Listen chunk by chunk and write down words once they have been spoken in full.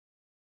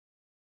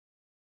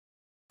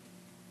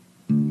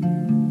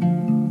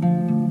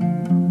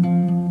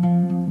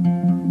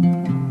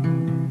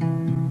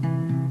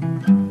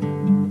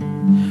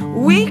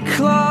We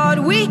clawed,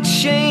 we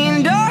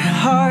chained our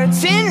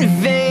hearts in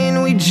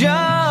vain. We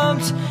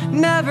jumped,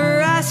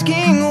 never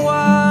asking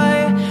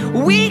why.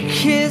 We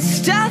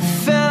kissed, I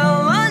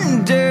fell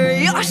under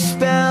your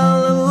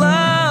spell of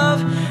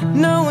love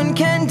no one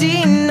can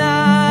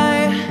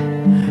deny.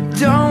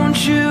 Don't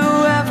you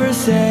ever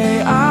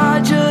say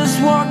I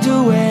just walked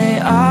away.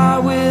 I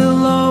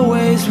will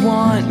always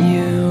want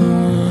you.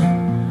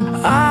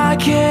 I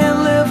can't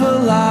live a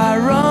lie,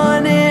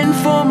 running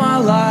for my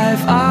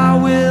life. I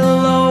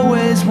will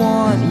always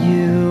want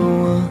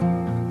you.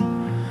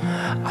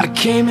 I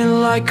came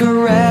in like a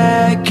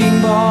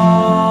wrecking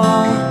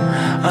ball.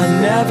 I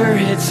never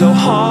hit so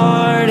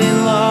hard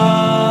in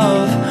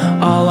love.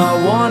 All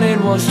I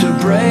wanted was to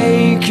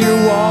break your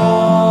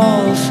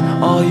walls.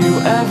 All you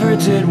ever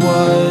did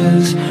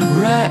was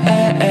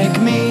wreck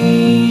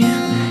me.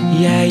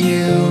 Yeah,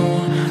 you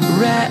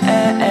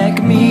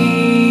wreck me.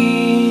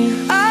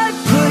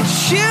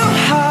 You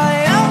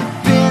high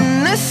up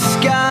in the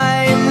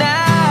sky.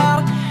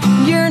 Now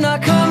you're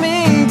not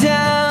coming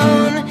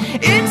down.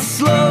 It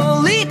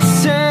slowly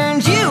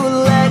turned, you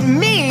let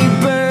me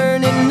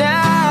burn, and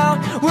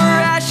now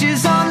we're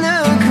ashes on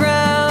the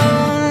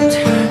ground.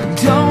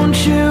 Don't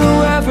you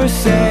ever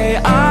say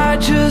I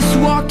just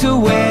walked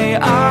away.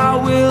 I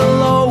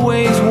will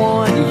always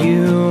want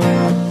you.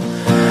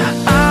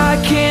 I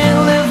can't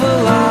live a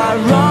lie,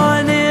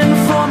 running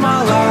for my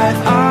life.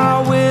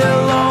 I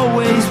will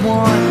always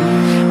want you.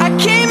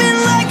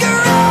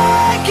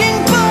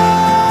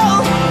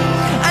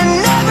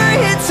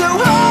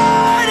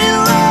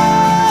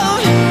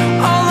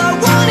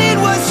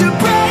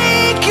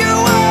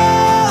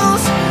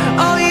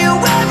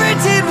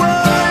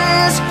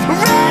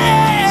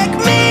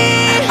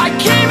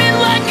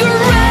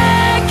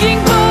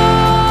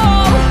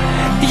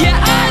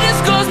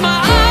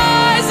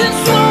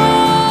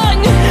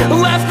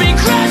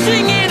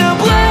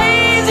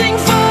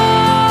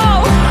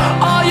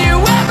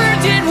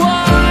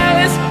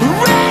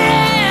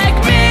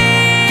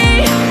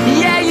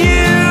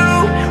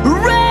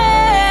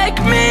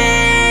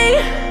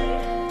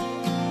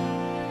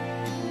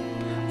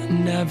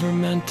 Never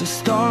meant to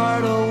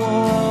start a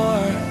war.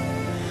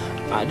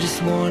 I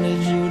just wanted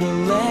you to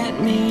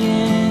let me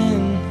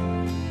in,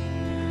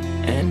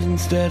 and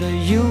instead of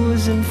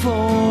using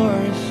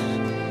force,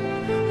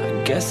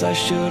 I guess I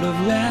should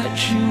have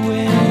let you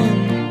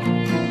in.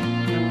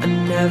 I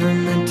never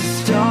meant to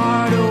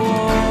start a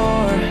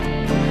war.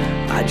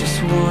 I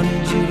just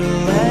wanted you to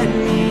let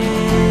me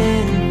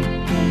in.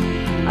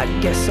 I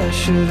guess I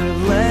should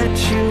have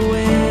let you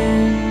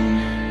in.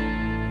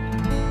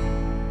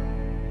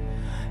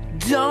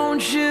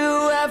 Don't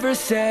you ever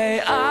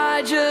say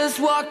I just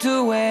walked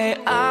away.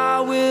 I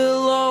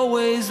will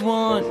always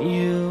want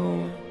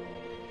you.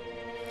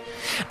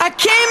 I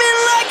came in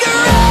like a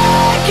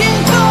wrecking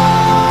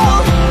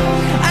ball.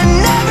 I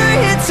never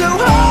hit so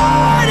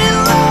hard in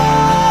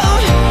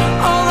love.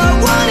 All I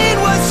wanted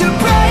was to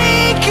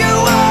break your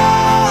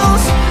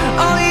walls.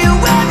 All you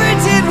ever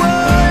did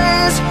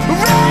was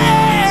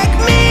wreck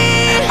me.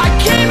 I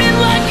came in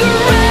like a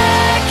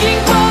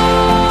wrecking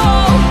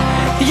ball.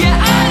 Yeah,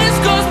 I just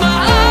closed my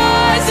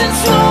eyes and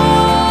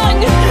swung,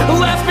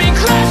 left me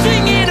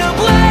crashing in a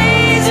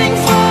blazing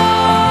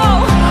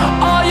fall.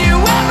 All you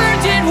ever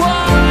did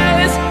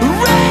was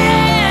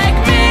wreck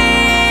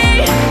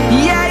me.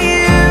 Yeah,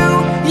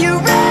 you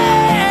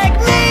wreck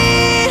me.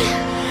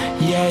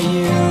 Yeah,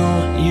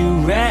 you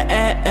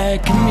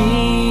wreck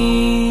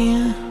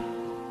me.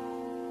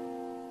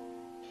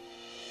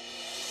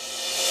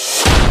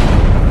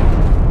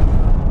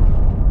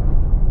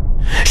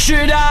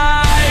 Should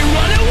I